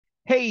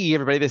Hey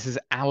everybody, this is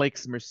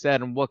Alex Merced,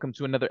 and welcome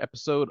to another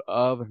episode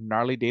of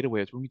Gnarly Data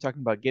Waves. We're going to be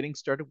talking about getting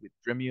started with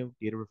Dremio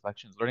data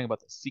reflections, learning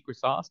about the secret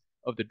sauce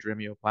of the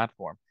Dremio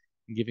platform,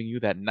 and giving you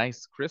that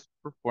nice, crisp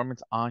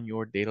performance on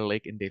your data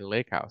lake and data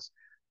lakehouse.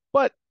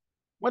 But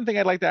one thing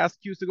I'd like to ask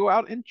you is to go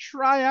out and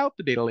try out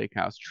the data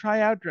lakehouse. Try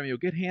out Dremio,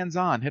 get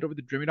hands-on, head over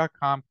to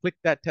dremio.com, click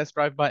that test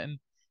drive button,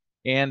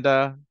 and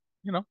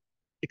you know,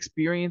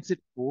 experience it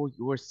for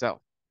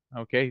yourself.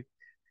 Okay,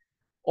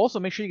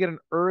 also, make sure you get an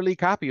early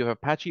copy of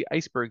Apache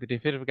Iceberg, the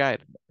Definitive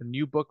Guide, a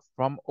new book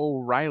from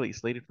O'Reilly,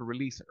 slated for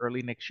release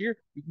early next year.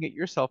 You can get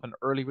yourself an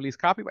early release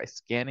copy by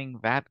scanning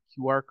that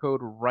QR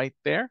code right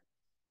there.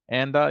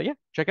 And yeah,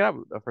 check it out.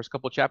 The first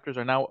couple of chapters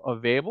are now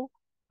available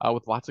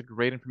with lots of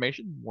great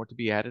information, more to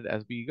be added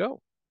as we go.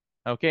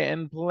 Okay,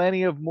 and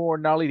plenty of more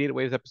Gnarly Data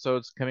Waves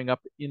episodes coming up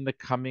in the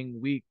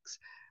coming weeks.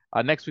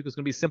 Next week is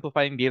going to be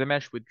simplifying data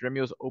mesh with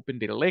Dremio's Open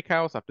Data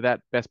Lakehouse. After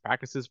that, best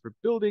practices for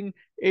building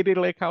a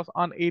data lakehouse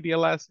on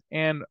ADLS,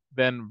 and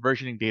then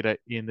versioning data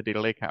in the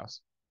data lakehouse.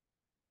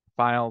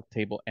 File,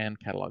 table, and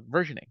catalog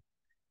versioning.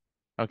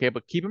 Okay,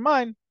 but keep in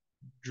mind,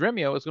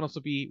 Dremio is going to also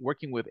be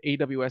working with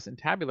AWS and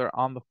Tabular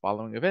on the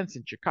following events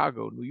in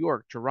Chicago, New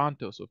York,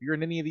 Toronto. So if you're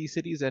in any of these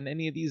cities and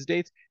any of these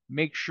dates,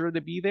 make sure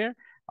to be there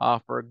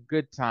for a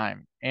good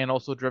time. And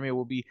also, Dremio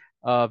will be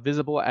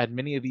visible at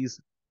many of these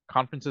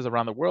conferences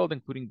around the world,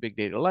 including Big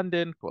Data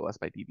London, coalesced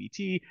by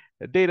DBT,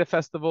 the Data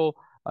Festival,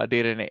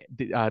 Big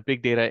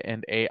Data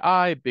and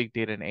AI, Big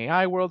Data and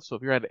AI World. So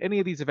if you're at any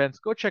of these events,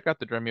 go check out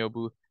the Dremio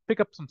booth,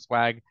 pick up some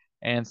swag,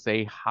 and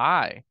say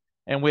hi.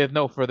 And with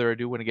no further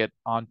ado, we're going to get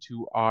on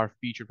to our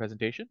featured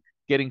presentation,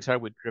 getting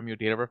started with Dremio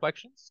Data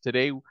Reflections.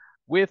 Today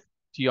with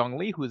Tiong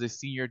Lee, who is a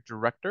Senior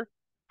Director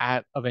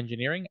of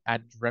Engineering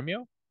at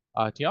Dremio.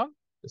 Tiong,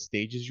 the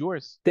stage is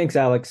yours. Thanks,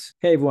 Alex.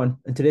 Hey, everyone.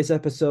 In today's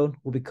episode,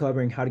 we'll be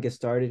covering how to get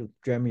started with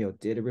Dremio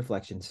Data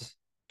Reflections.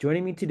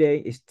 Joining me today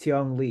is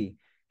Tiong Lee,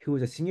 who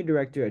is a Senior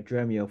Director at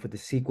Dremio for the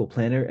SQL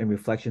Planner and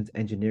Reflections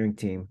Engineering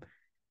team.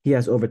 He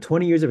has over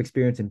 20 years of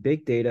experience in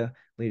big data,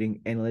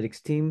 leading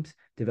analytics teams,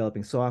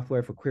 developing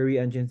software for query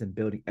engines, and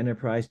building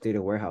enterprise data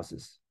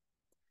warehouses.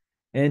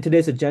 And in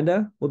today's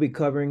agenda, we'll be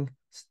covering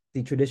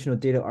the traditional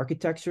data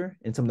architecture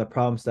and some of the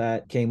problems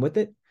that came with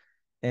it,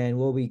 and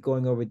we'll be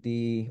going over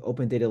the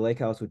open data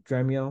lakehouse with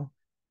Dremio,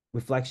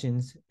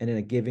 reflections, and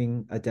then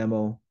giving a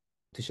demo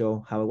to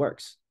show how it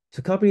works.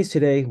 So companies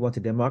today want to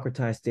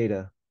democratize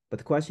data, but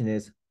the question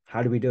is,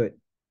 how do we do it?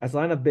 As a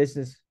line of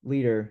business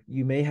leader,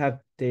 you may have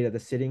data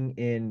that's sitting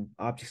in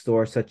object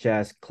stores such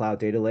as cloud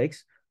data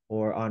lakes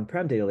or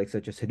on-prem data lakes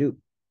such as Hadoop.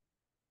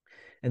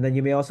 And then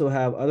you may also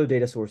have other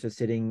data sources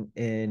sitting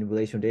in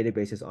relational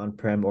databases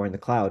on-prem or in the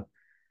cloud,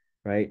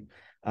 right?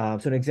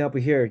 So an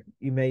example here,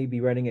 you may be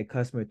running a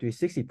customer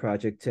 360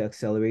 project to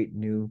accelerate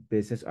new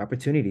business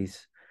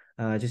opportunities.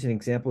 Just an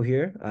example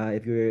here,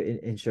 if you're in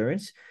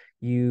insurance,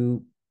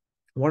 you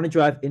want to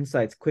drive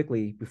insights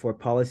quickly before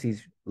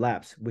policies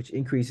lapse, which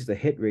increases the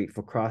hit rate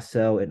for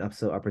cross-sell and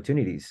upsell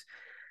opportunities.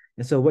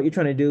 And so what you're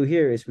trying to do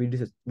here is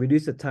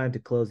reduce the time to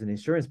close an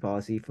insurance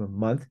policy from a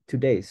month to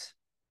days.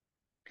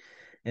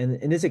 And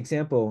in this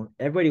example,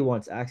 everybody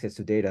wants access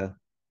to data.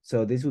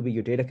 So these will be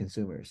your data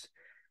consumers.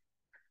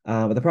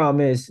 But the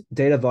problem is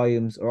data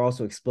volumes are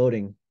also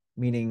exploding,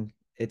 meaning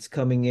it's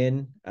coming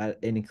in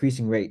at an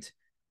increasing rate.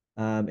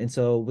 And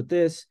so with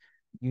this,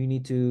 you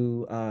need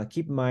to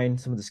keep in mind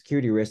some of the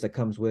security risks that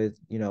comes with,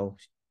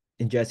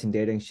 ingesting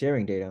data and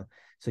sharing data.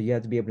 So you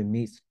have to be able to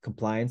meet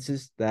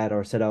compliances that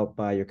are set out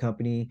by your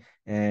company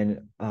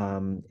and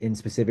in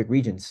specific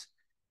regions.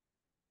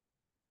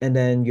 And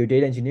then your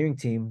data engineering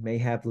team may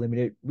have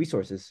limited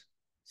resources.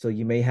 So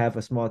you may have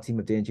a small team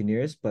of data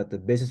engineers, but the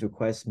business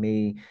requests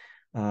may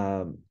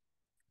um,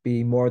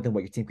 be more than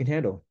what your team can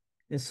handle.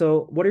 And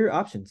so, what are your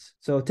options?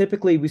 So,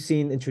 typically, we've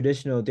seen in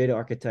traditional data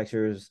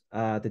architectures,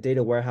 the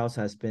data warehouse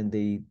has been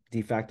the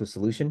de facto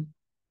solution.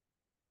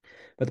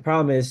 But the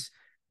problem is,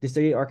 this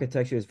data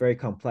architecture is very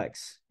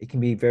complex. It can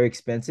be very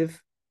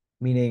expensive,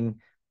 meaning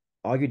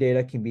all your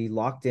data can be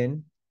locked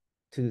in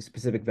to a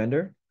specific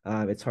vendor.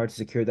 It's hard to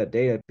secure that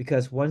data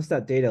because once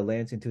that data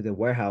lands into the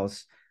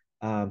warehouse,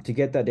 to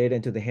get that data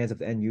into the hands of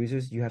the end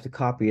users, you have to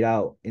copy it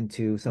out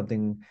into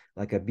something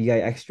like a BI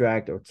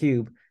extract or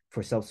cube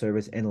for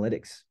self-service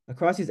analytics.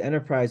 Across these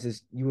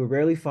enterprises, you will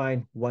rarely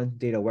find one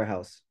data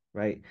warehouse,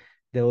 right?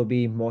 There will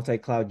be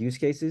multi-cloud use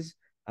cases.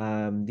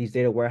 These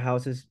data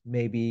warehouses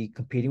may be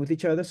competing with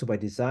each other. So by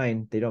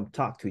design, they don't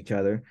talk to each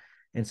other.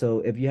 And so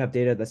if you have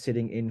data that's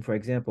sitting in, for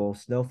example,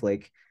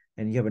 Snowflake,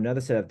 and you have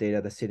another set of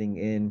data that's sitting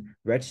in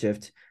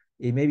Redshift,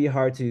 it may be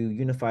hard to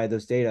unify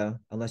those data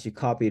unless you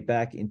copy it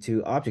back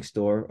into object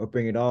store or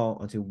bring it all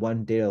onto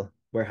one data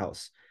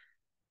warehouse.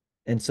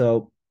 And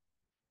so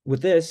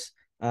with this,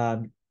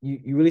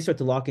 you really start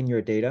to lock in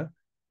your data,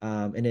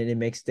 and then it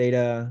makes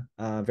data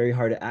very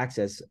hard to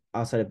access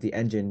outside of the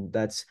engine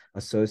that's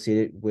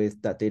associated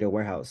with that data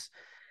warehouse.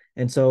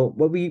 And so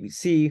what we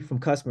see from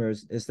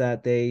customers is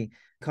that they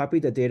copy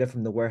the data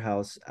from the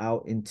warehouse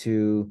out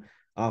into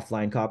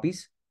offline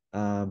copies,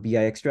 BI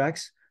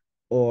extracts,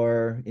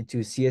 or into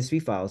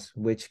CSV files,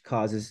 which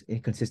causes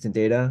inconsistent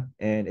data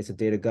and it's a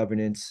data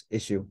governance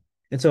issue.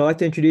 And so I'd like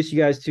to introduce you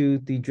guys to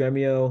the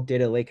Dremio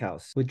Data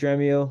Lakehouse. With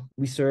Dremio,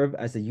 we serve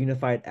as a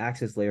unified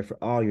access layer for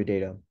all your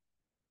data.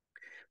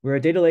 We're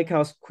a data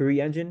lakehouse query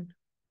engine,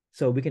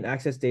 so we can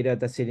access data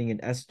that's sitting in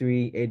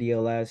S3,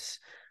 ADLS,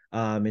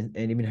 and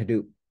even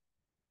Hadoop.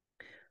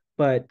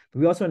 But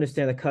we also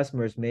understand that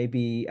customers may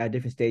be at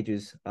different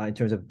stages in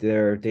terms of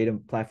their data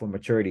platform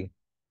maturity.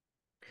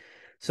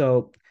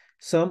 So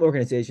some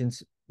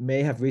organizations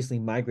may have recently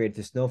migrated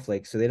to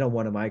Snowflake, so they don't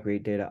want to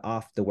migrate data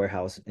off the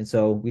warehouse. And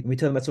so we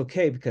tell them that's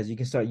okay because you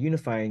can start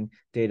unifying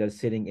data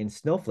sitting in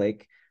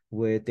Snowflake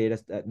with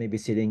data that may be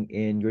sitting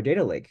in your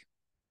data lake.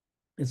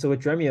 And so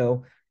with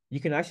Dremio, you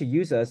can actually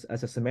use us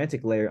as a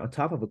semantic layer on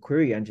top of a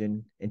query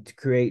engine and to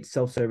create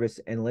self-service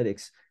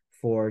analytics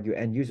for your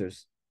end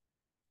users.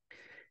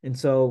 And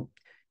so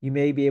you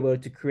may be able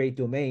to create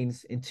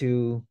domains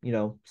into,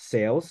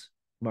 sales,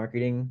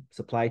 marketing,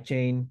 supply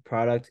chain,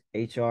 product,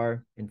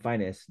 HR, and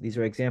finance. These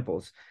are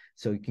examples.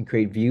 So you can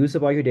create views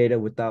of all your data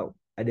without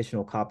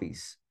additional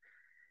copies.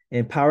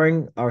 And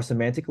powering our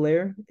semantic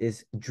layer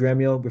is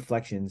Dremio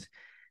Reflections.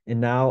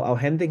 And now I'll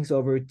hand things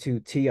over to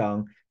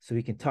Tiong so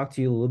he can talk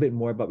to you a little bit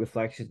more about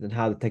reflections and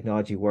how the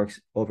technology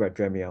works over at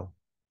Dremio.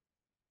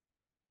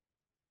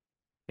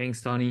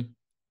 Thanks, Tony.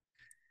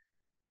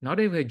 Now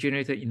that we have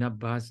generated enough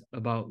buzz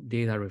about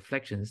data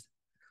reflections,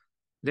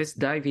 let's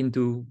dive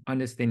into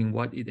understanding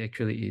what it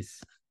actually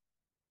is.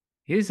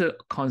 Here's a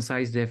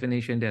concise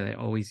definition that I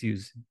always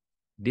use.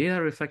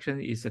 Data reflection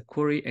is a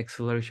query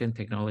acceleration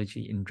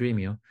technology in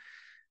Dremio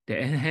that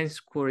enhances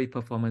query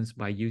performance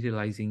by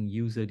utilizing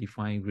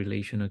user-defined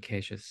relational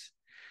caches.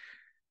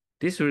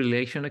 These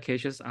relational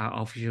caches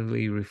are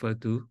officially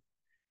referred to,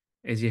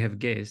 as you have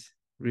guessed,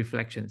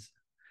 reflections.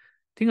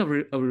 Think of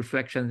a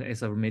reflection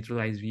as a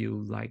materialized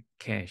view like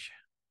cache,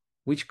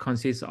 which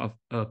consists of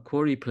a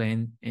query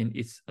plane and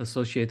its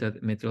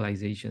associated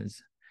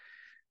materializations.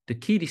 The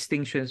key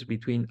distinctions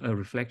between a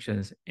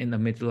reflections and a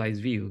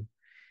materialized view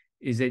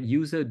is that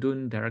users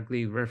don't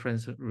directly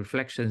reference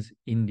reflections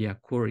in their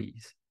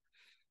queries.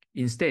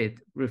 Instead,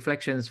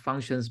 reflections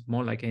functions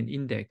more like an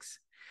index,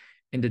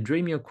 and the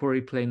Dremio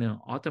query planner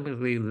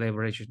automatically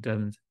leverages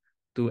them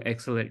to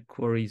accelerate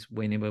queries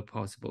whenever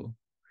possible.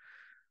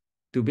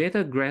 To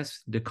better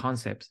grasp the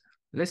concepts,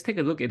 let's take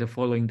a look at the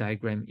following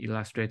diagram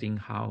illustrating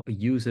how a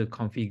user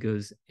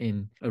configures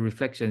a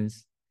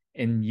reflections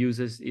and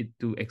uses it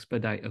to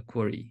expedite a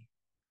query.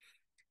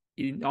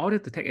 In order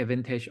to take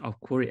advantage of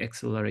query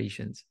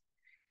accelerations,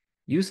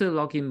 user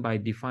log in by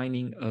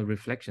defining a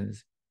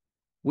reflections,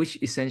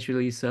 which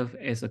essentially serve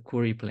as a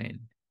query plane.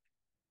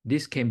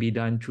 This can be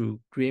done through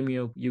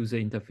Dremio user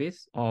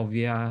interface or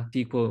via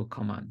SQL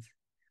commands.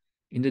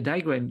 In the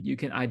diagram, you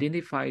can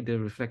identify the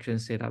reflection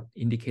setup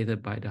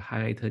indicated by the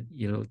highlighted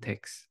yellow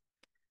text.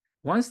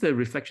 Once the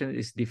reflection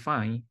is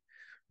defined,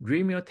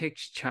 Dremio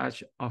takes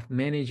charge of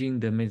managing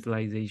the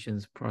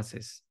materializations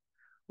process,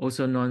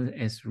 also known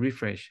as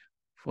refresh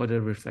for the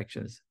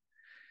reflections.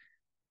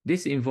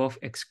 This involves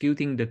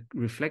executing the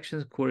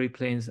reflections query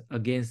planes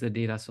against the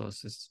data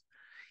sources,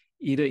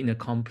 either in a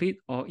complete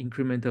or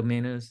incremental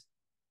manners,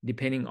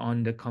 depending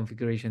on the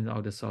configuration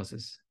of the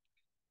sources.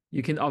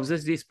 You can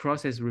observe this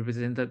process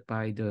represented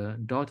by the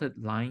dotted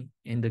line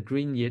and the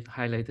green yet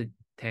highlighted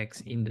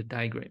text in the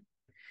diagram.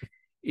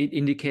 It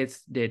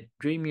indicates that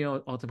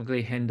Dremio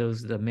automatically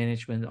handles the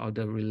management of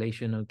the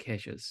relational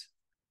caches.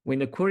 When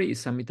the query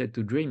is submitted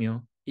to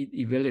Dremio, it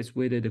evaluates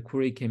whether the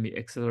query can be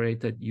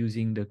accelerated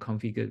using the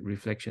configured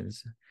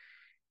reflections.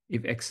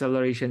 If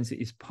accelerations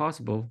is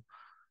possible,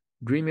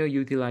 Dremio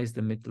utilizes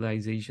the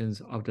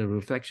materializations of the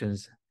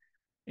reflections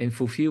and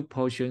fulfill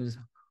portions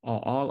or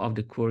all of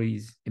the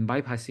queries in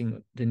bypassing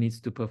the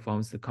needs to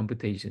perform the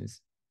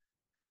computations.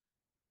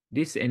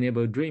 This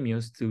enables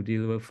Dremio to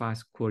deliver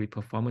fast query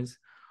performance,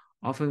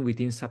 often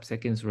within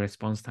sub-seconds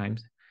response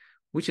times,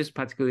 which is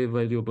particularly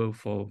valuable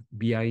for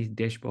BI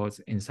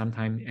dashboards and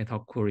sometimes ad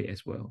hoc query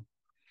as well.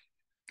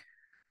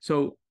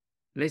 So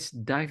let's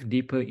dive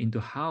deeper into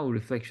how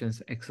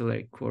reflections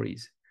accelerate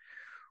queries.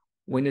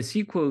 When a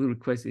SQL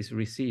request is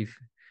received,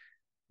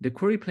 the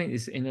query plane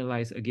is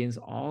analyzed against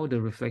all the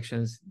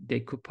reflections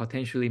that could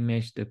potentially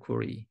match the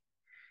query.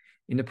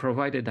 In the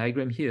provided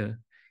diagram here,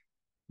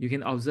 you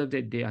can observe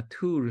that there are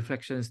two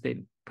reflections that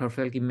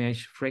perfectly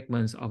match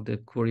fragments of the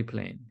query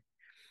plane.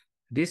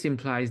 This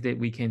implies that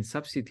we can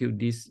substitute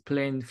these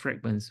plane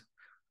fragments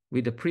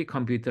with the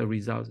pre-computed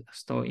results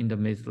stored in the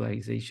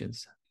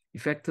materializations,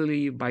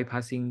 effectively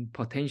bypassing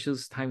potential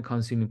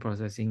time-consuming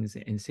processing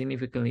and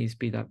significantly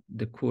speed up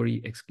the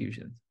query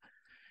execution.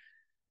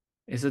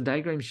 As the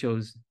diagram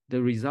shows,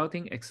 the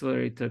resulting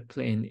accelerated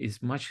plane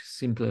is much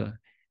simpler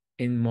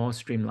and more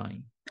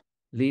streamlined,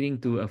 leading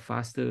to a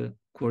faster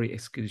query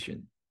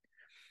execution.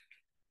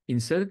 In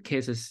certain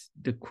cases,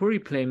 the query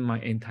plane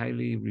might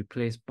entirely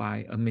replaced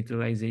by a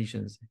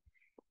materializations,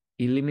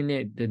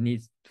 eliminate the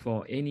need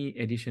for any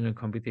additional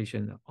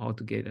computation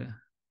altogether.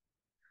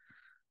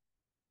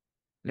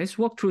 Let's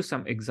walk through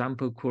some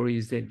example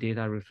queries that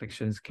data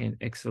reflections can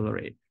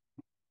accelerate.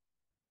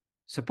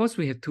 Suppose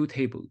we have two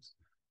tables,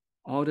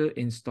 order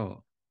and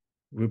store,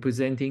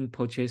 representing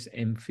purchase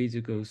and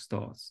physical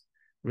stores,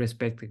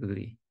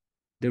 respectively.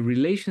 The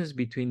relations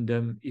between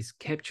them is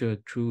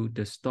captured through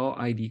the store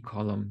ID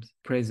columns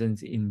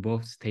present in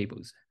both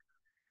tables.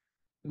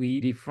 We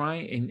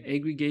define an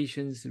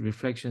aggregations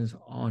reflections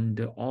on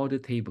the order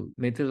table,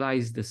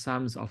 materialize the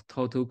sums of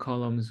total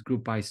columns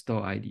grouped by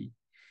store ID.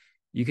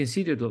 You can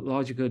see the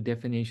logical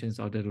definitions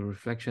of the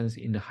reflections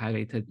in the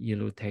highlighted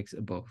yellow text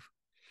above.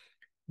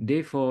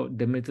 Therefore,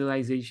 the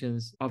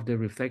materializations of the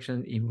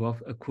reflection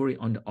involve a query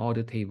on the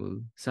order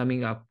table,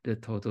 summing up the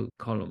total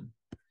column.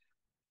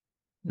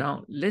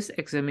 Now, let's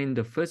examine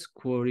the first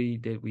query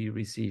that we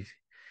receive.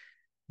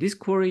 This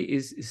query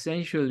is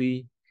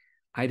essentially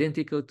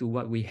identical to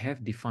what we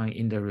have defined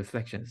in the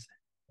reflections.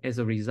 As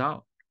a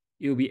result,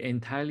 it will be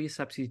entirely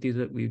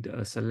substituted with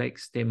a select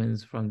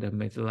statements from the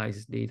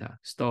materialized data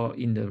stored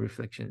in the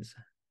reflections.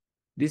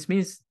 This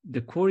means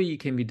the query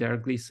can be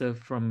directly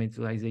served from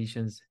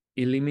materializations,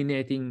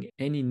 eliminating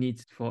any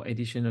need for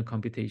additional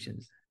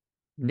computations.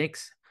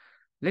 Next,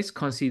 let's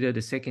consider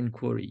the second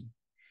query.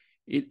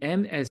 It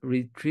aims at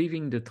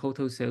retrieving the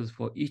total sales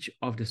for each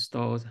of the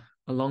stores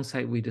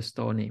alongside with the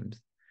store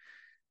names.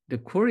 The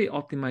query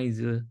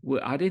optimizer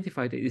will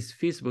identify that it's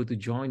feasible to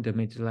join the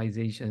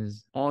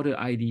materialization's order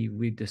ID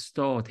with the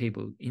store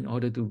table in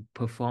order to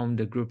perform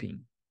the grouping.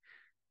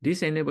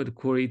 This enables the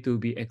query to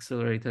be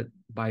accelerated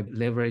by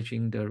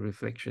leveraging the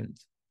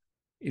reflections.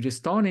 If the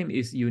store name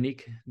is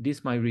unique,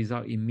 this might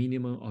result in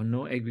minimal or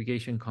no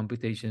aggregation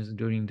computations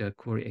during the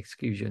query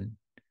execution.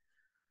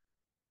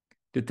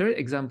 The third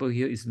example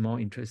here is more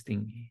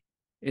interesting.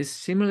 It's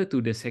similar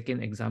to the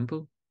second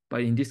example,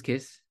 but in this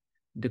case,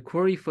 the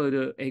query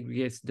further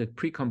aggregates the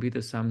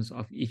pre-computed sums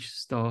of each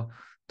store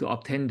to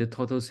obtain the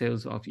total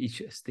sales of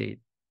each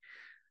state.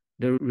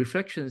 The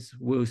reflections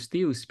will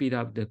still speed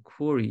up the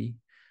query,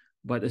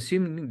 but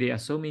assuming there are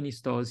so many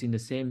stores in the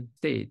same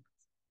state,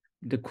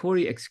 the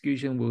query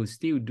execution will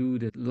still do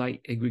the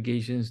like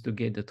aggregations to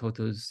get the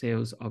total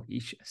sales of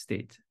each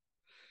state.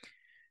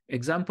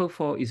 Example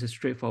 4 is a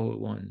straightforward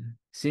one.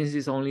 Since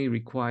it only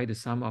requires the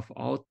sum of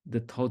all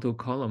the total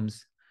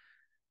columns,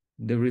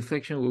 the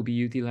reflection will be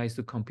utilized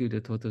to compute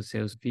the total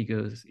sales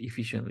figures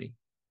efficiently.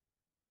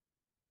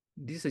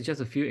 These are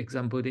just a few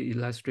examples that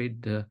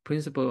illustrate the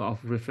principle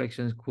of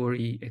reflection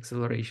query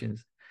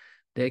accelerations.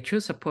 The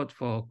actual support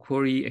for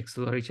query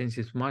accelerations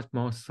is much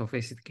more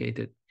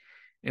sophisticated,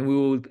 and we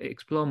will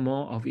explore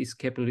more of its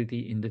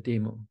capability in the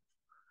demo.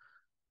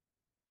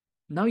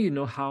 Now you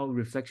know how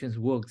reflections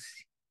works.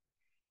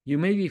 You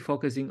may be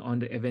focusing on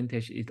the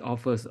advantage it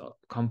offers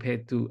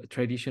compared to a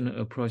traditional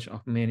approach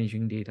of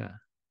managing data.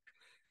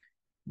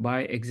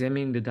 By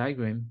examining the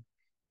diagram,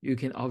 you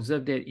can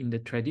observe that in the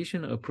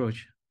traditional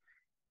approach,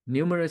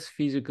 numerous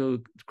physical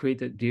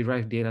created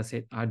derived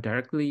datasets are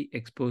directly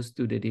exposed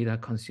to the data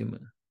consumer.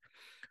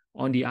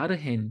 On the other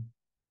hand,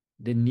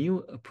 the new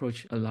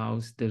approach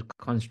allows the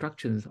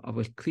constructions of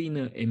a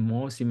cleaner and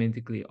more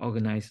semantically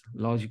organized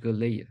logical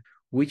layer,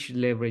 which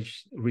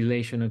leverage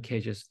relational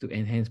caches to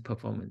enhance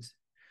performance.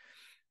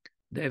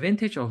 The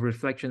advantage of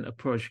reflection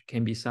approach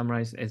can be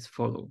summarized as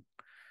follows.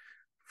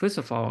 First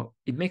of all,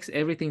 it makes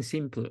everything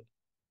simpler,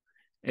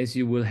 as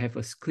you will have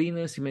a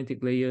cleaner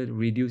semantic layer,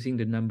 reducing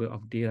the number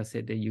of data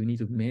sets that you need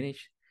to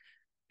manage,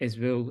 as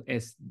well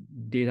as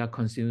data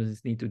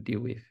consumers need to deal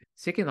with.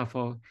 Second of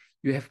all,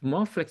 you have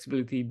more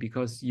flexibility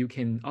because you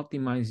can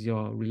optimize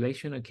your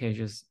relational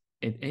caches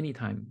at any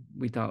time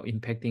without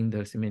impacting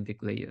the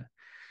semantic layer.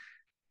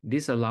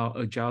 This allows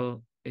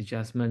agile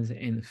adjustments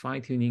and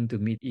fine-tuning to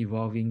meet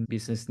evolving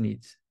business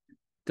needs.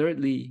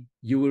 Thirdly,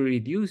 you will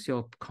reduce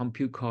your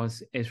compute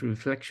costs as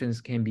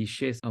reflections can be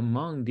shared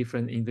among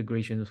different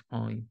integration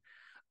points,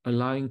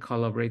 allowing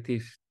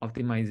collaborative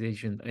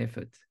optimization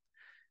efforts.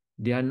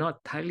 They are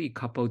not tightly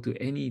coupled to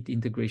any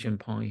integration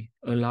point,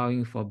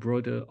 allowing for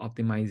broader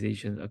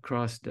optimization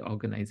across the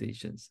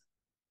organizations.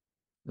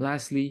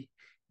 Lastly,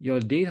 your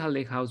data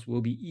lakehouse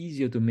will be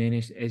easier to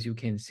manage as you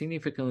can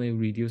significantly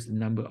reduce the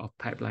number of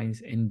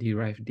pipelines and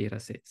derived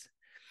datasets.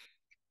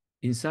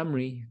 In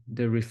summary,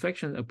 the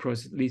reflection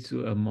approach leads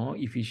to a more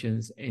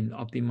efficient and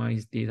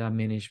optimized data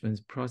management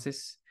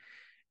process,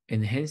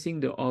 enhancing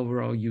the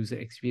overall user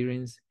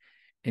experience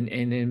and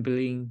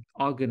enabling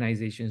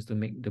organizations to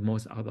make the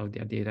most out of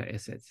their data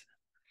assets.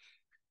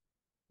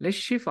 Let's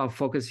shift our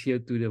focus here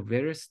to the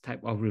various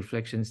types of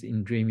reflections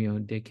in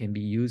Dremio that can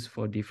be used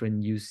for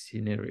different use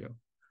scenarios.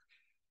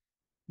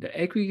 The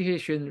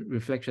aggregation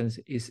reflections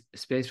is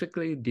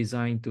specifically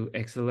designed to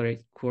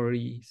accelerate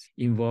queries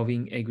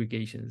involving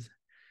aggregations.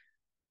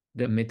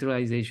 The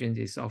materialization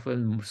is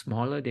often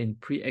smaller than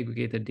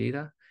pre-aggregated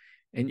data,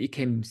 and it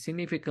can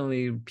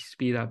significantly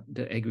speed up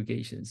the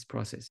aggregations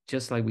process,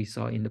 just like we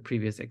saw in the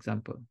previous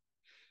example.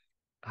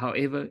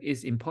 However,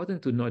 it's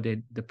important to note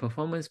that the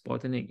performance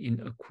bottleneck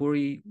in a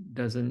query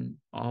doesn't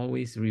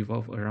always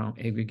revolve around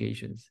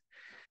aggregations.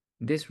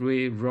 This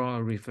way, raw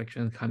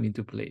reflections come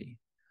into play.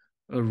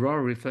 A raw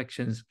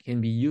reflections can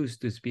be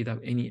used to speed up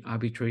any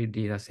arbitrary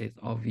dataset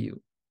or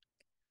view.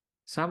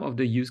 Some of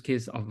the use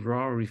cases of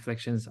raw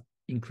reflections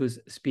includes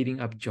speeding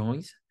up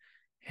joins,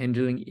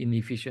 handling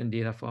inefficient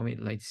data format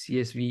like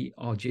CSV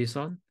or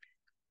JSON,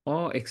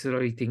 or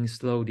accelerating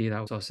slow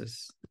data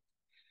sources.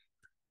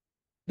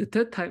 The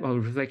third type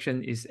of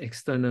reflection is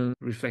external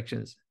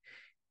reflections.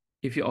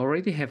 If you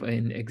already have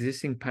an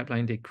existing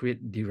pipeline that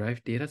creates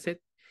derived dataset,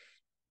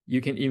 you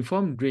can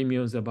inform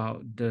Dremios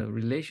about the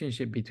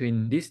relationship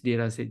between this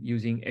dataset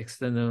using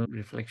external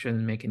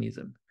reflection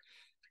mechanism.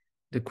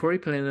 The query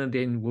planner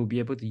then will be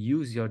able to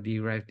use your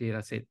derived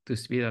dataset to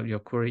speed up your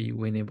query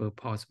whenever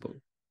possible.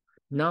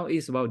 Now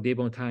it's about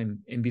demo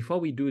time, and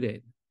before we do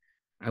that,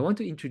 I want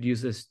to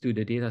introduce us to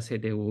the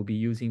dataset that we'll be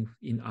using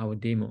in our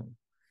demo,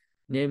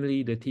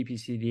 namely the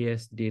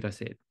TPCDS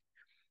dataset.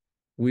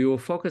 We will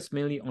focus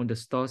mainly on the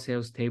store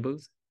sales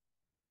tables,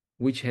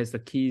 which has the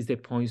keys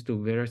that points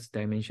to various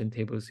dimension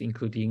tables,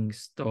 including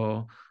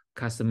store,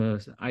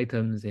 customers,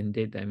 items, and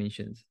date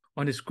dimensions.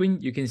 On the screen,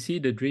 you can see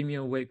the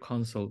Dremio web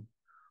console.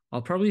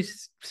 I'll probably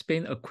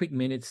spend a quick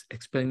minute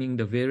explaining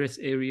the various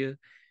areas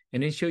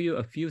and then show you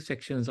a few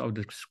sections of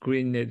the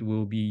screen that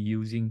we'll be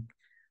using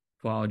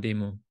for our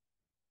demo.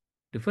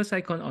 The first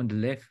icon on the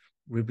left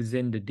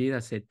represents the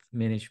dataset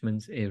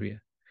management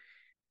area.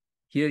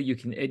 Here you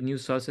can add new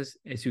sources,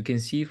 as you can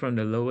see from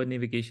the lower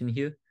navigation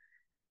here.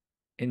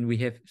 And we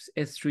have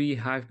S3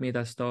 Hive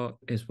Metastore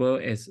as well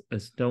as a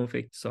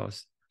Snowflake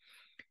source.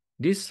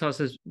 These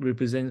sources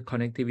represent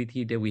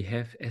connectivity that we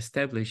have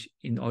established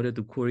in order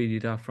to query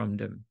data from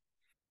them.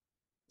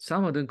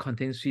 Some of them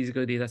contain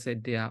physical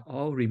datasets. They are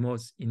all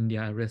remote in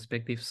their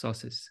respective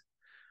sources.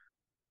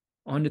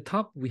 On the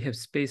top, we have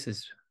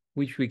spaces,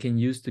 which we can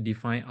use to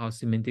define our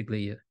semantic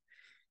layer.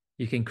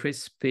 You can create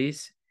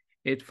space,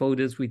 add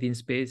folders within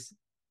space,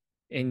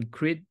 and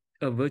create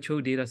a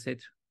virtual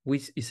dataset,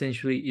 which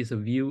essentially is a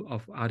view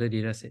of other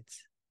datasets.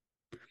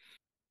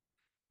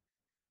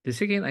 The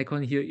second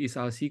icon here is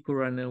our SQL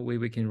runner, where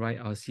we can write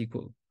our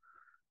SQL.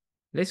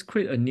 Let's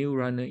create a new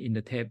runner in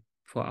the tab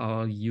for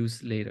our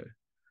use later.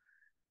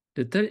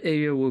 The third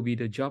area will be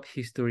the job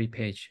history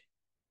page.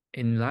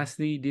 And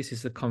lastly, this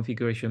is the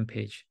configuration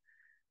page.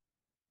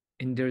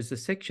 And there's a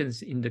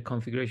sections in the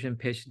configuration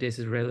page that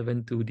is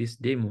relevant to this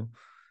demo.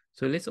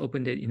 So let's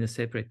open that in a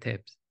separate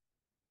tab.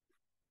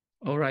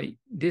 All right,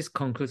 this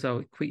concludes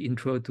our quick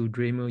intro to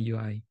Dremio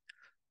UI.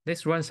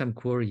 Let's run some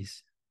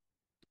queries.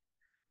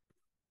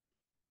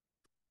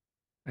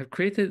 I've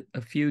created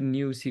a few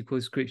new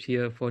SQL scripts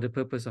here for the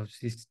purpose of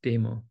this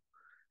demo.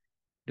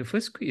 The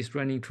first script is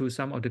running through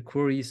some of the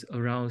queries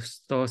around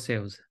store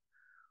sales.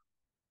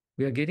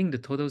 We are getting the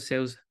total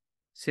sales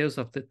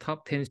of the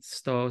top 10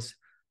 stores,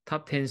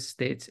 top 10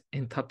 states,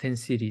 and top 10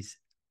 cities.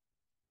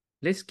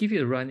 Let's give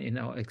it a run and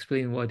I'll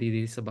explain what it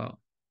is about.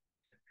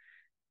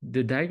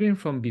 The diagram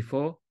from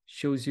before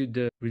shows you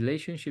the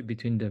relationship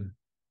between them.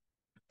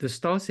 The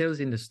store sales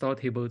in the store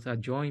tables are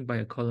joined by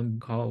a column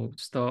called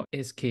store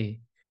SK.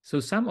 So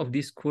some of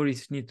these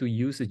queries need to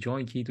use a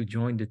join key to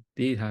join the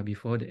data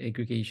before the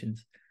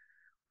aggregations.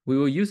 We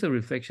will use the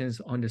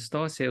reflections on the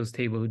store sales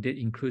table that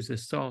includes the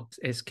store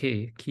SK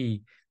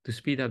key to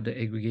speed up the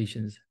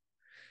aggregations.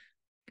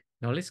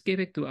 Now let's get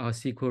back to our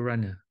SQL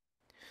runner.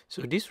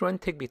 So this run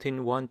takes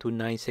between 1 to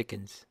 9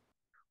 seconds.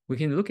 We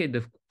can look at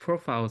the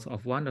profiles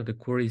of one of the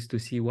queries to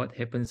see what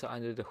happens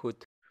under the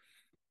hood.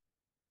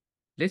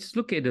 Let's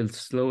look at the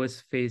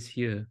slowest phase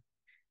here.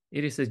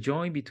 It is a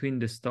join between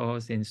the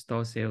stores and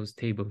store sales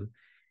table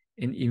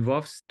and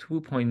involves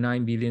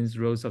 2.9 billion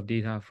rows of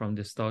data from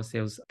the store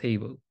sales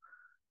table.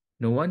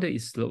 No wonder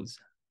it slows.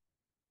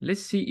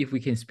 Let's see if we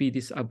can speed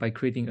this up by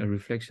creating a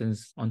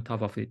reflections on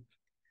top of it.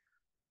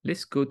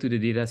 Let's go to the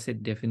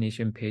dataset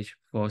definition page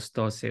for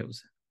store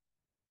sales.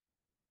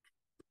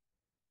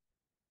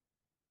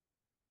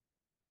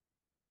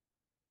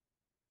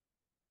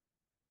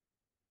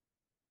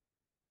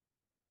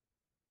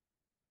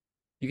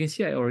 You can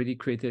see I already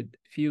created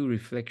a few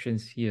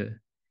reflections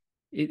here.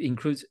 It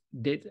includes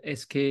date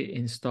SK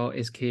and store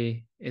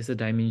SK as the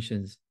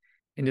dimensions,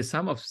 and the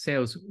sum of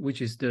sales,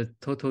 which is the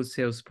total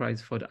sales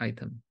price for the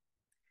item.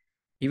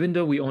 Even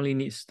though we only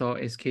need store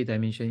SK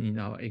dimension in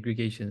our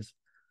aggregations,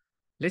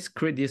 let's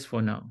create this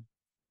for now.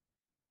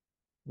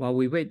 While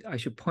we wait, I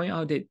should point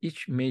out that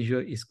each measure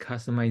is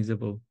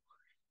customizable.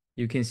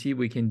 You can see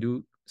we can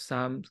do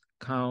sum,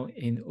 count,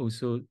 and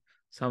also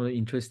some of the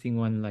interesting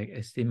one like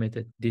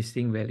estimated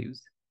distinct values.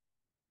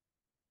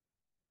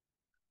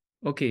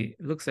 Okay,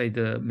 looks like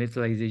the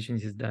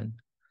metallization is done.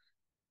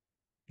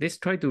 Let's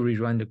try to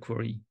rerun the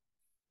query.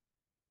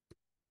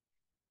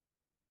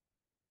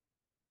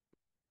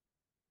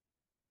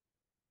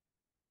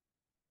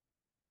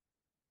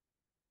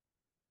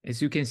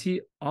 As you can see,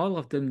 all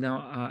of them now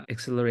are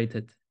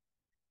accelerated.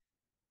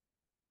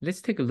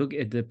 Let's take a look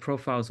at the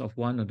profiles of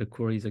one of the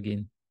queries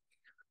again.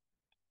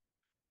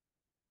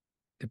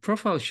 The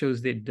profile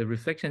shows that the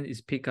reflection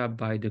is picked up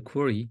by the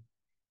query.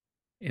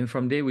 And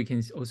from there, we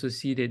can also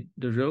see that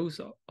the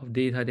rows of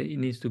data that it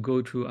needs to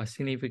go through are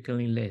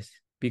significantly less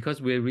because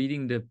we're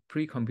reading the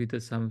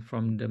pre-computed sum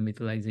from the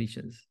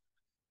metallizations.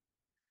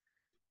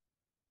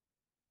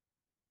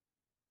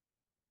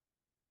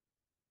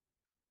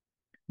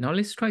 Now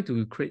let's try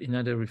to create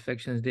another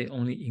reflection that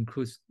only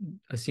includes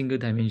a single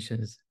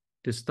dimensions,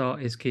 the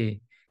star SK.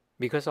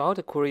 Because all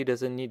the query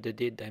doesn't need the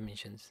date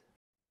dimensions.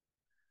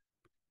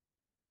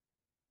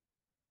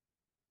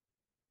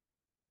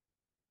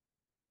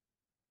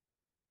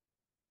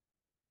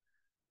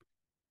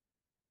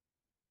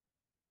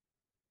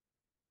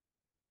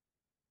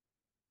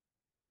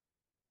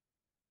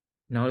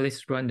 Now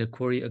let's run the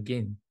query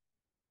again.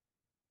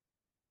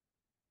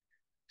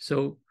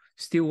 So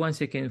still 1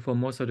 second for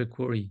most of the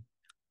query.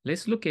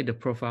 Let's look at the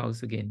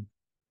profiles again.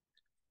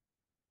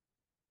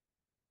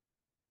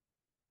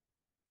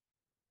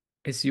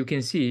 As you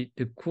can see,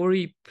 the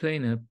query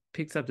planner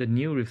picks up the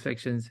new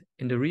reflections,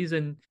 and the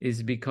reason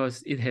is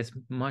because it has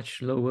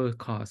much lower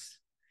cost.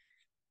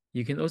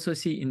 You can also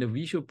see in the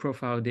visual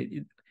profile that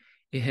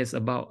it has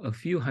about a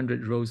few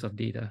hundred rows of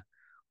data,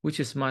 which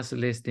is much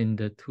less than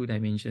the 2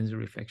 dimensions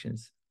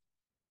reflections.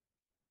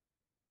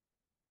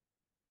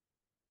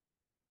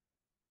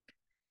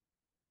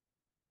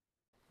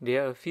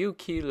 There are a few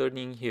key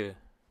learning here.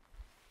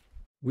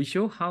 We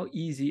show how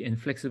easy and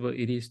flexible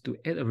it is to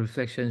add a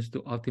reflections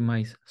to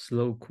optimize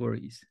slow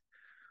queries.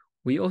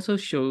 We also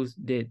show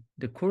that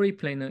the query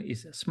planner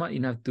is smart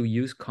enough to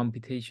use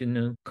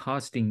computational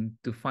costing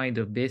to find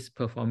the best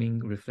performing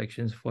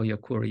reflections for your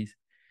queries.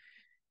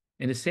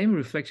 And the same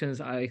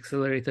reflections are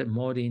accelerated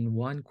more than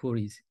one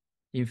queries.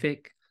 In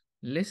fact,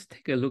 let's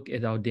take a look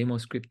at our demo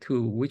script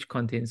 2, which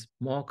contains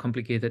more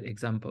complicated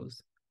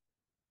examples.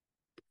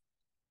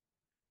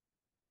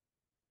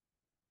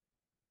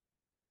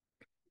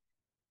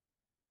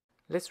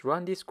 Let's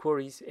run these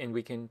queries and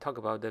we can talk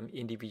about them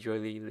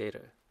individually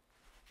later.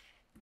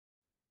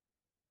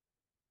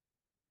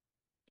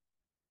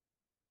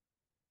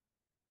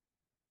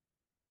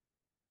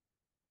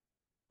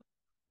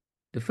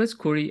 The first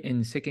query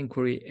and second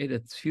query add a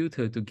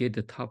filter to get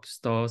the top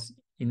stars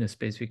in a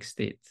specific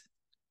state.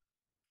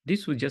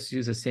 This will just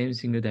use the same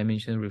single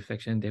dimension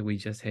reflection that we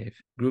just have,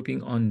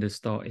 grouping on the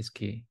star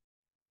SK.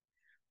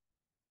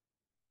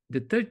 The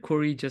third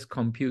query just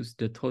computes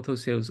the total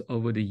sales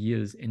over the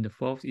years, and the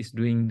fourth is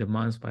doing the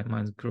month by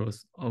month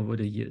growth over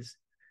the years.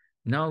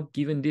 Now,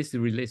 given this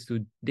relates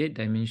to date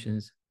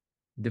dimensions,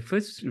 the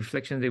first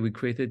reflection that we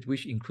created,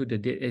 which include the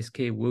date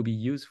SK, will be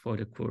used for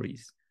the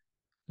queries.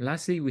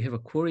 Lastly, we have a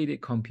query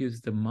that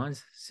computes the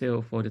month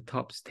sale for the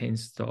top 10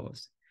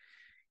 stores.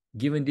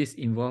 Given this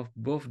involves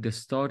both the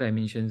store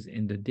dimensions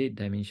and the date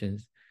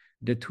dimensions,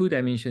 the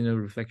 2-dimensional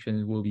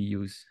reflection will be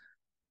used.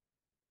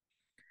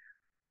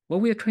 What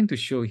we are trying to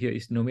show here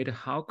is no matter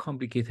how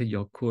complicated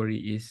your query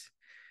is,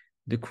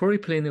 the query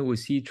planner will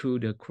see through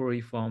the query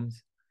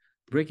forms,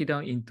 break it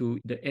down into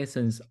the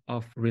essence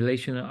of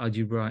relational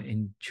algebra,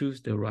 and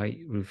choose the right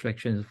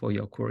reflections for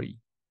your query.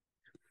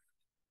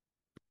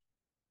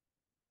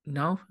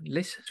 Now,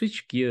 let's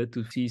switch gear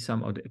to see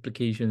some of the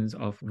applications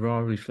of raw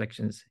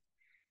reflections.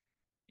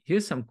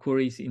 Here's some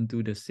queries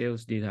into the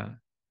sales data.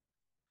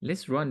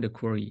 Let's run the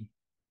query.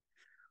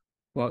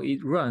 While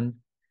it runs,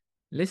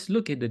 let's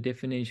look at the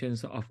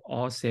definitions of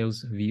all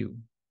sales view.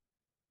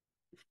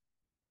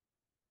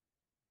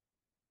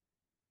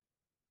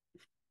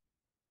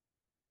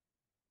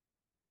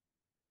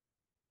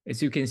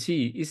 As you can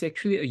see, it's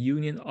actually a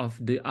union of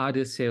the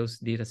other sales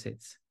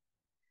datasets.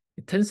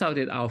 It turns out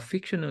that our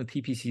fictional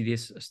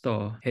TPCDS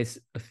store has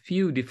a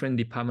few different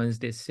departments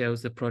that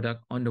sells the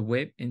product on the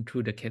web and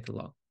through the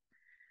catalog.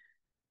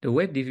 The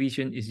web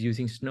division is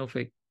using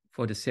Snowflake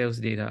for the sales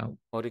data,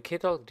 while the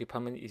catalog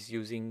department is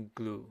using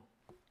Glue.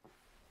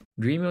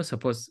 Dremio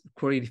supports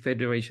query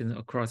federation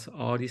across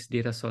all these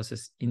data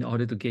sources in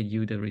order to get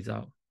you the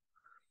result.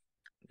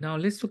 Now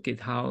let's look at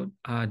how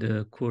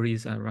the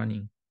queries are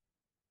running.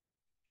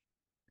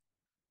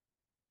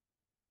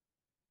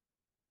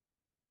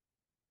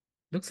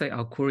 Looks like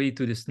our query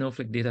to the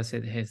Snowflake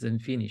dataset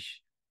hasn't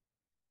finished.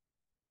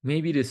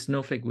 Maybe the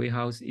Snowflake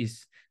warehouse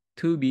is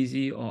too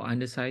busy or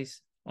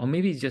undersized, or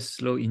maybe it's just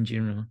slow in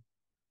general.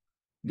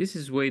 This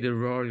is where the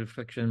raw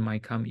reflection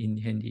might come in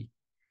handy.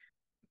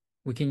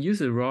 We can use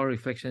the raw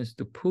reflections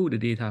to pull the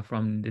data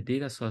from the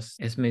data source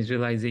as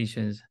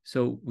visualizations,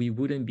 so we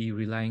wouldn't be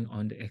relying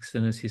on the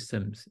external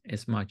systems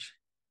as much.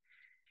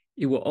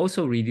 It will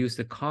also reduce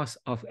the cost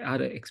of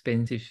other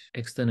expensive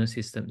external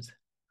systems.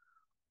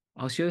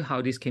 I'll show you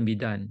how this can be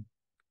done.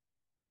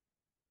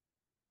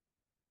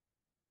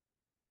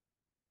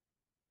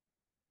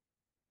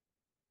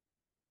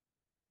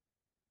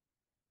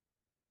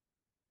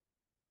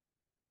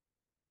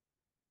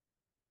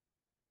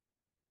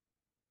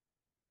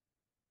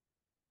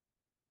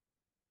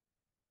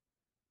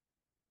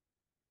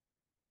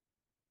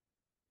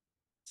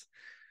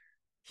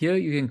 Here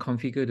you can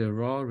configure the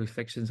raw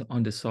reflections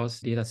on the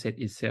source dataset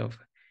itself,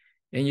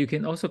 and you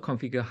can also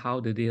configure how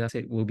the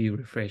dataset will be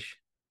refreshed.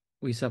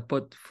 We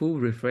support full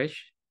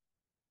refresh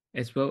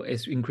as well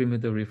as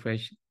incremental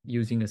refresh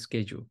using a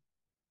schedule.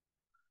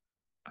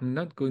 I'm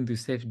not going to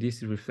save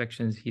these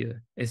reflections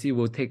here, as it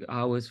will take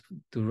hours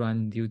to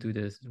run due to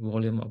the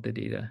volume of the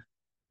data.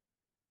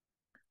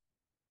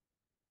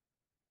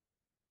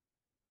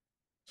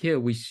 Here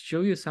we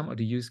show you some of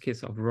the use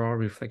case of raw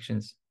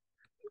reflections.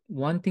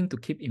 One thing to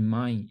keep in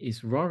mind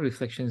is raw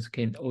reflections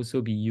can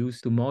also be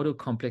used to model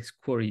complex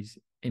queries,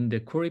 and the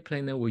query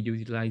planner will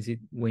utilize it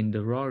when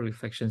the raw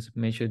reflections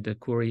measure the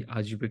query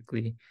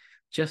algebraically,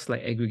 just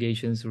like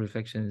aggregations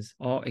reflections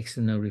or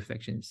external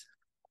reflections.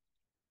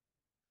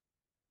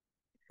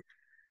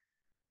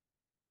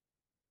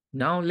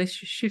 Now let's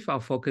shift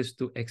our focus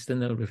to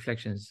external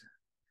reflections.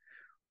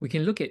 We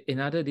can look at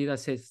another data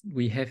set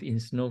we have in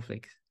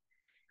Snowflake.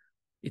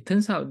 It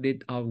turns out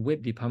that our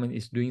web department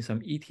is doing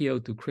some ETL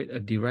to create a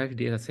derived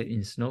data set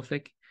in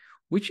Snowflake,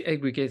 which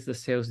aggregates the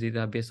sales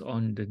data based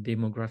on the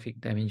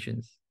demographic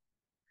dimensions.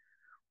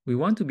 We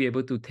want to be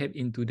able to tap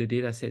into the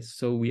data set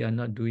so we are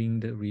not doing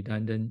the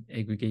redundant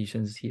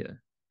aggregations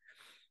here.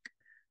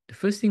 The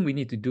first thing we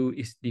need to do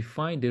is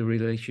define the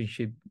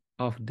relationship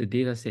of the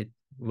data set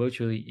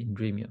virtually in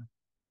Dremio.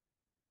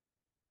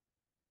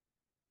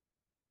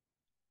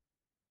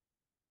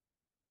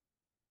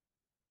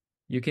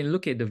 You can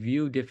look at the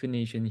view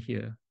definition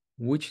here,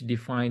 which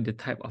define the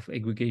type of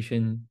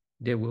aggregation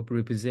that will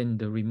represent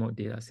the remote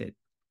dataset.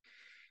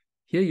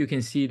 Here you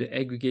can see the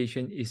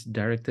aggregation is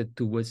directed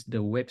towards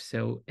the web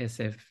cell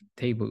SF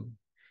table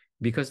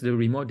because the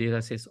remote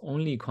datasets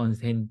only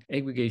contain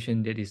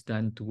aggregation that is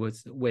done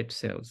towards web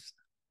cells.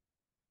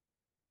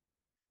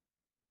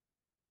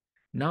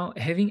 Now,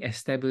 having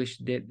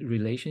established that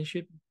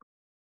relationship,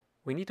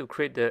 we need to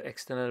create the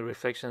external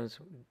reflections,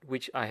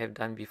 which I have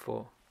done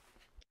before.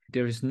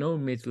 There is no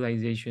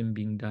materialization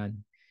being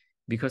done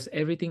because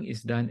everything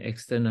is done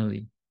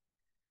externally.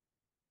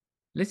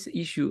 Let's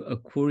issue a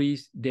query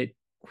that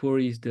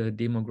queries the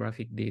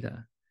demographic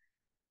data.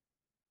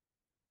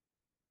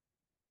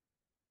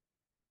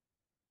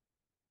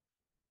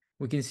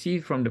 We can see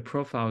from the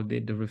profile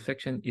that the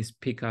reflection is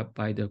picked up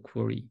by the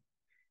query.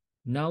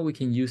 Now we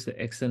can use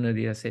the external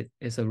dataset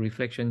as a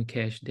reflection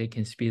cache that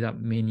can speed up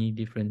many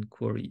different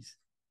queries.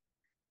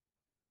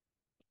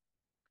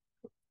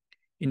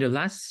 In the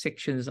last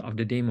sections of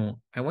the demo,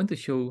 I want to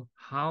show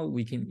how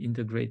we can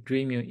integrate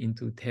Dremio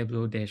into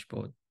Tableau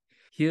dashboard.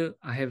 Here,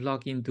 I have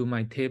logged into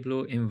my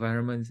Tableau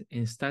environment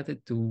and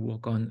started to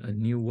work on a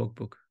new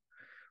workbook.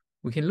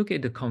 We can look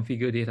at the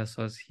configure data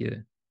source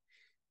here.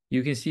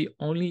 You can see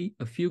only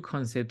a few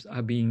concepts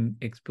are being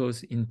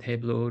exposed in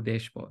Tableau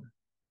dashboard.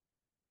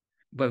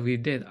 But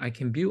with that, I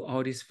can build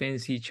all these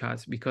fancy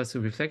charts because the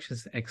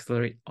reflections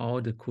accelerate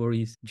all the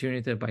queries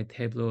generated by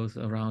Tableaus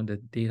around the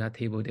data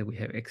table that we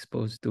have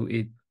exposed to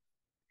it.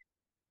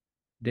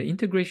 The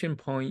integration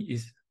point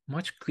is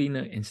much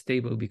cleaner and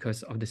stable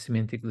because of the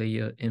semantic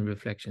layer and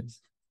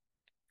reflections.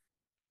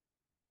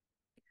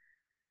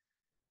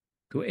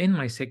 To end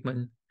my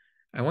segment,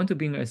 I want to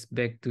bring us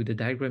back to the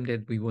diagram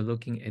that we were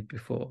looking at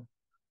before,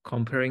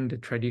 comparing the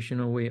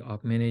traditional way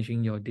of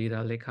managing your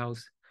data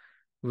lakehouse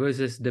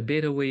versus the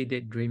better way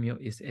that Dremio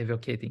is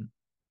advocating.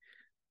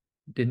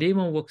 The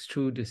demo walks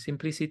through the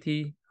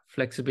simplicity,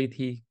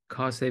 flexibility,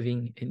 cost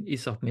saving, and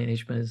ease of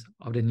management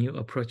of the new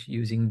approach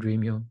using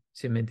Dremio,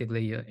 semantic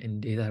layer,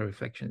 and data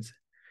reflections.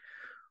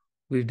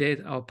 With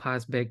that, I'll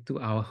pass back to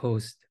our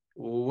host.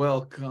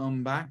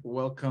 Welcome back.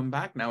 Welcome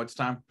back. Now it's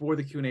time for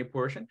the Q&A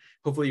portion.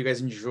 Hopefully you guys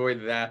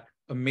enjoyed that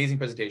amazing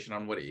presentation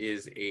on what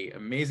is a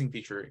amazing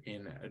feature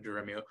in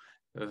Dremio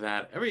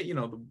that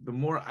the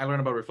more I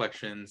learn about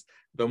reflections,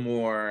 the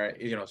more,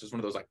 it's just one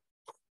of those like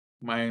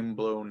mind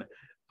blown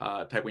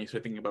type when you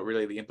start thinking about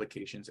really the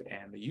implications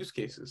and the use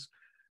cases.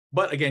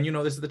 But again,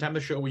 this is the time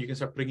of the show where you can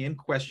start putting in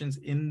questions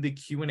in the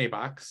Q&A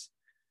box.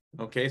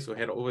 Okay, so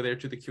head over there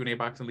to the Q&A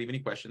box and leave any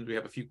questions. We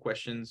have a few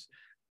questions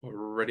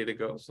ready to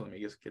go, so let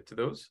me just get to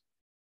those.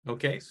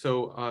 Okay,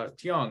 so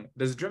Tiong,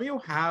 does Dremio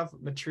have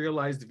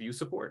materialized view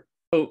support?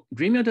 So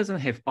Dremio doesn't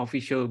have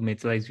official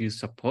materialized view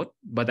support,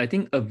 but I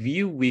think a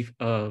view with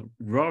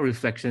raw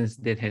reflections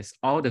that has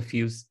all the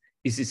views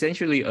is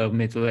essentially a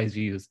materialized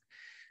view.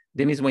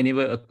 That means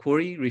whenever a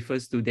query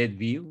refers to that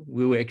view,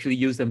 we will actually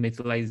use the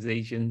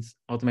materializations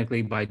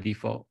automatically by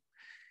default.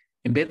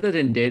 And better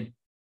than that,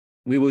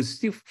 we will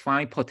still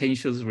find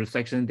potential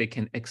reflections that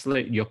can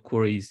accelerate your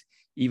queries,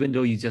 even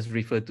though you just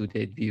refer to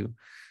that view.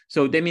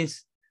 So that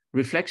means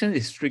reflection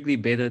is strictly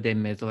better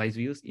than materialized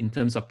views in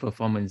terms of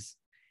performance.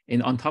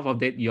 And on top of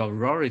that, your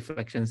raw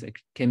reflections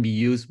can be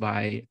used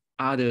by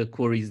other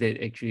queries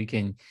that actually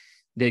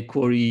that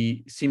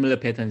query similar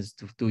patterns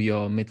to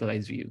your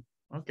materialized view.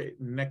 Okay,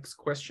 next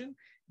question.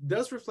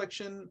 Does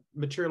reflection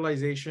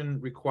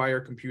materialization require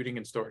computing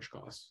and storage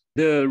costs?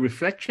 The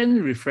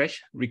reflection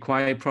refresh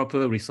require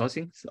proper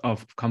resourcing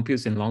of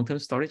compute and long-term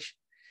storage.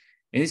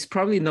 And it's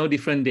probably no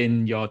different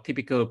than your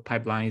typical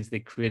pipelines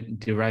that create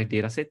derived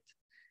data set.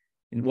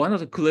 And one of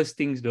the coolest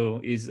things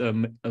though is a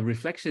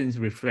reflections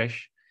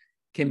refresh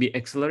can be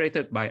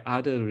accelerated by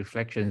other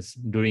reflections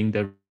during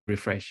the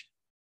refresh.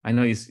 I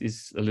know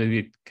it's a little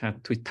bit kind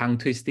of tongue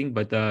twisting,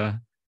 but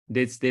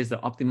there's the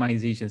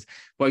optimizations.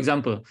 For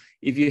example,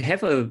 if you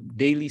have a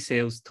daily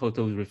sales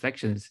total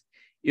reflections,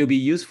 it'll be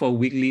used for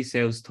weekly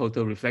sales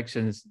total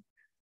reflections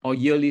or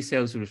yearly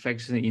sales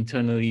reflection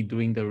internally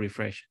during the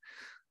refresh.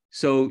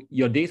 So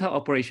your data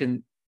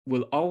operation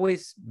will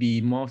always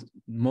be most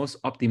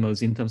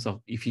optimal in terms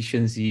of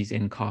efficiencies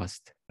and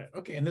cost.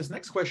 Okay, and this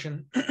next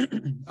question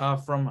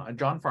from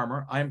John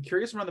Farmer, I am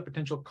curious around the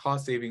potential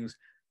cost savings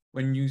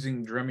when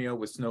using Dremio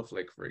with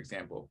Snowflake, for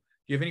example.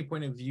 Do you have any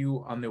point of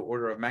view on the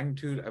order of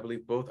magnitude? I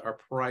believe both are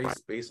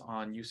priced based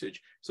on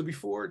usage. So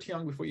before,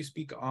 Tiong, before you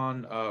speak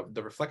on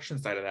the reflection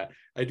side of that,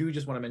 I do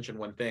just want to mention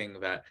one thing,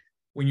 that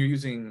when you're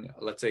using,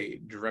 let's say,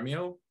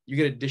 Dremio, you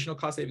get additional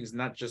cost savings,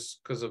 not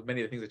just because of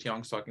many of the things that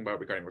Tiong's talking about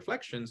regarding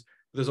reflections,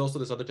 but there's also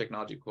this other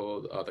technology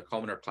called the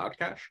Columnar Cloud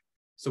Cache.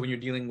 So when you're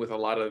dealing with a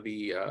lot of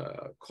the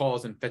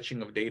calls and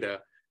fetching of data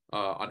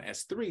on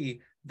S3,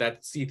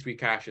 that C3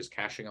 cache is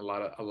caching a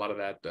lot of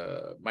that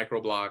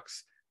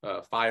microblocks,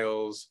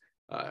 files,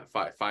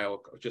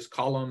 file just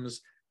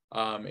columns,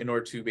 in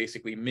order to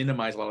basically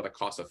minimize a lot of the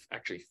cost of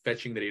actually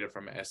fetching the data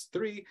from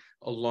S3,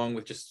 along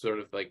with just sort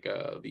of like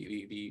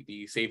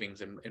the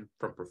savings and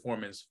from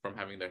performance from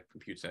having the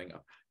compute setting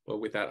up. But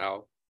with that,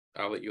 I'll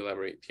let you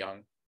elaborate,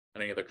 Tiong,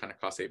 on any other kind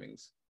of cost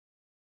savings.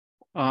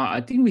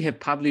 I think we have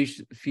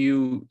published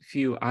few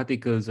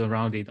articles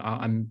around it.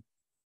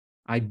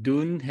 I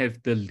don't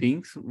have the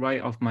links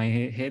right off my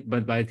head,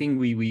 but I think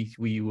we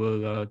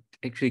will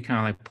actually kind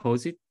of like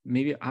post it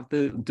maybe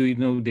after. Do you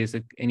know there's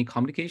any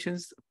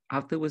communications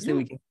afterwards that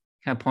we can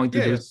kind of point to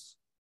those? Yes.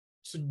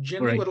 So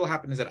generally what will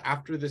happen is that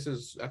after this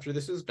is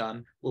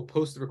done, we'll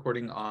post the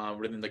recording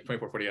within like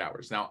 24, 48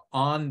 hours. Now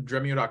on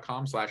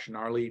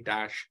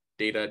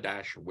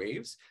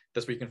dremio.com/gnarly-data-waves,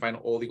 that's where you can find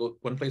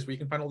one place where you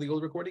can find all the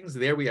old recordings.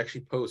 There we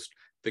actually post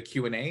the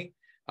Q&A,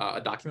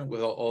 a document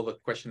with all the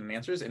question and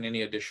answers and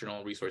any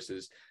additional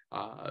resources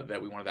that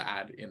we wanted to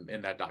add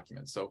in that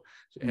document. So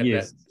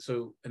yes.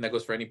 And that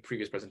goes for any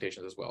previous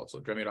presentations as well. So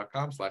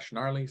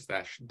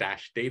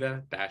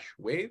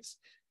dremio.com/gnarly-data-waves.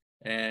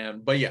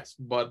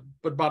 But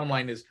bottom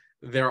line is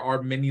there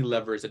are many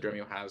levers that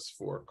Dremio has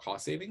for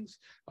cost savings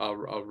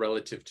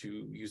relative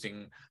to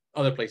using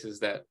other places.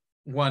 That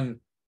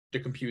one, the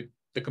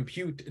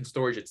compute and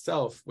storage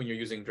itself when you're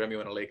using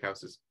Dremio in a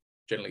lakehouse is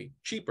generally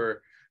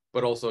cheaper,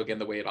 but also again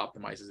the way it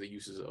optimizes the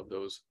uses of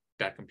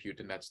that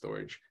compute and that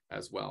storage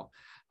as well.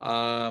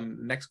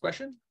 Next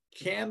question: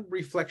 can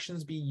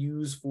reflections be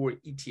used for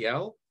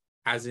ETL,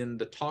 as in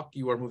the talk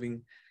you are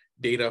moving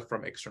data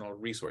from external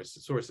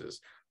sources?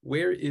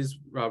 Where is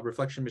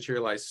reflection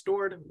materialized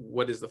stored?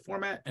 What is the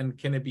format? And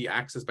can it be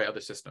accessed by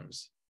other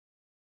systems?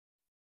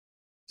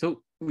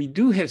 So we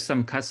do have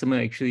some customer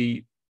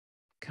actually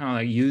kind of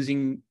like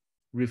using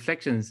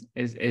reflections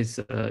as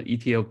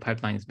ETL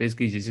pipelines.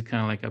 Basically, just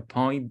kind of like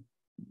point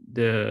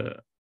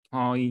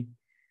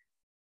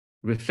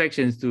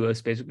reflections to a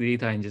specific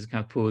data and just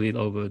kind of pull it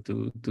over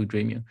to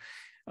Dremio.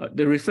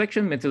 The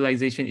reflection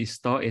materialization is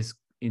stored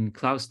in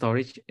cloud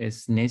storage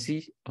as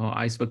NESI or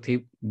iceberg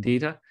tape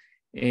data.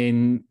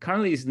 And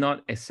currently it's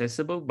not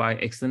accessible by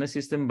external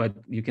system, but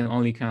you can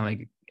only kind of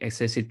like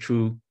access it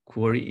through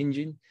query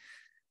engine,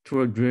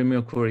 through a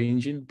Dremio query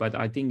engine. But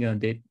I think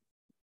that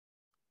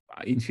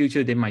in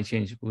future they might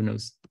change, who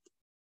knows?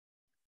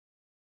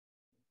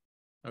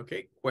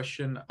 Okay,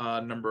 question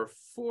number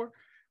 4.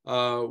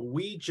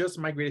 We just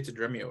migrated to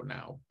Dremio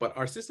now, but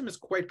our system is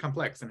quite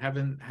complex and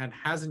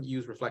hasn't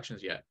used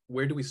reflections yet.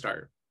 Where do we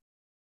start?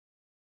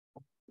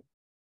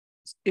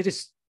 It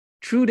is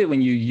true that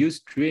when you use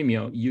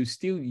Dremio, you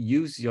still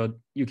use your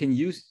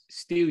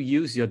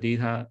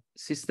data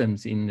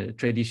systems in the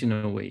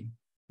traditional way.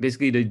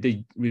 Basically,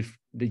 the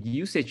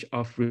usage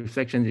of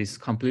reflections is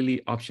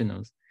completely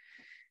optional.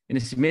 And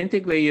the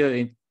semantic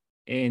layer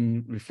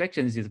and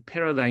reflections is a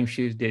paradigm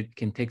shift that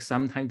can take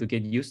some time to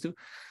get used to.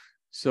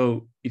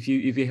 So if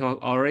you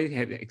already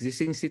have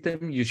existing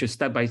system, you should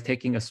start by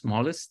taking a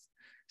smallest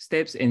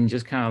steps and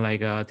just kind of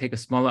like take a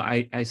smaller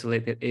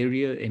isolated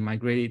area and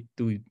migrate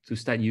it to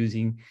start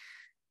using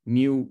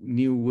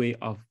new way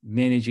of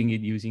managing it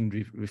using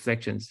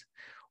reflections.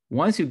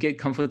 Once you get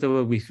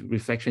comfortable with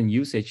reflection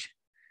usage,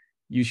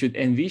 you should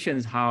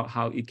envision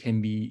how it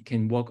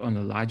can work on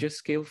a larger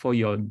scale for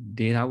your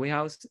data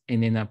warehouse,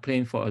 and then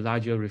plan for a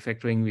larger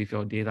refactoring with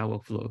your data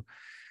workflow.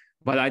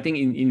 But I think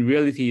in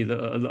reality,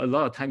 a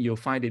lot of time you'll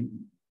find that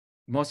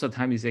most of the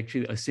time is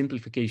actually a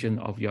simplification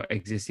of your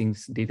existing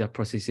data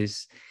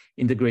processes,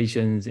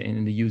 integrations,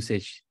 and the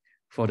usage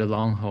for the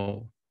long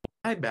haul.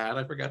 My bad.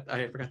 I forgot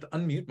to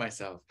unmute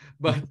myself.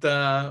 But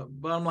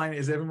bottom line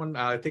is, everyone,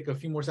 take a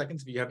few more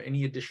seconds if you have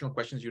any additional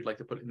questions you'd like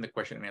to put in the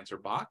question and answer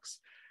box.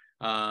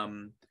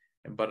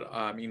 But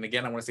I mean,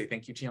 again, I want to say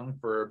thank you, Tiong,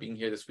 for being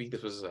here this week.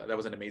 That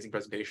was an amazing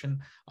presentation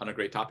on a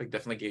great topic.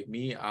 Definitely gave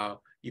me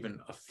even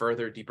a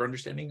further deeper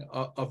understanding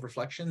of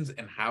reflections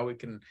and how it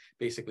can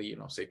basically,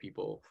 save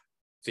people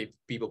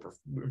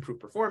improve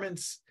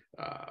performance.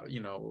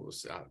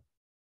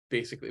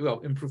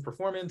 Improve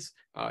performance,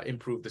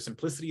 improve the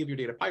simplicity of your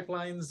data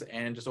pipelines,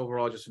 and just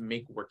overall just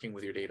make working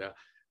with your data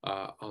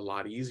a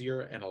lot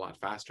easier and a lot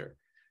faster.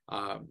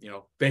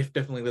 Faith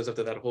definitely lives up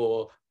to that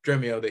whole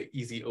Dremio, the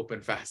easy,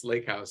 open, fast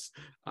lakehouse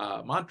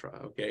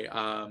mantra. Okay,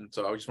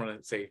 so I just want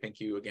to say thank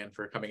you again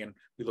for coming in.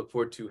 We look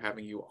forward to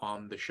having you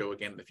on the show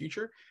again in the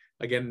future.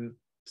 Again,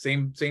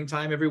 same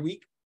time every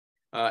week.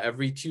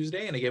 every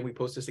Tuesday. And again, we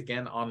post this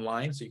again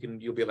online, so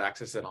you'll be able to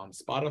access it on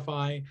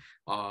Spotify,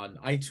 on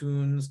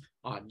iTunes,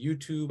 on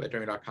YouTube at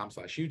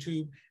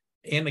dremio.com/YouTube.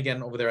 And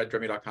again, over there at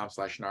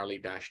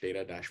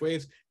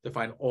dremio.com/gnarly-data-waves to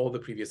find all the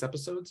previous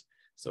episodes.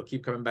 So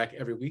keep coming back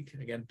every week.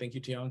 Again, thank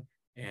you, Tiong,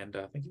 and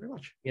thank you very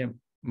much. Yeah,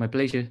 my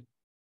pleasure.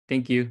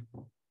 Thank you.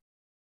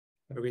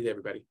 Have a great day,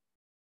 everybody.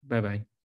 Bye-bye.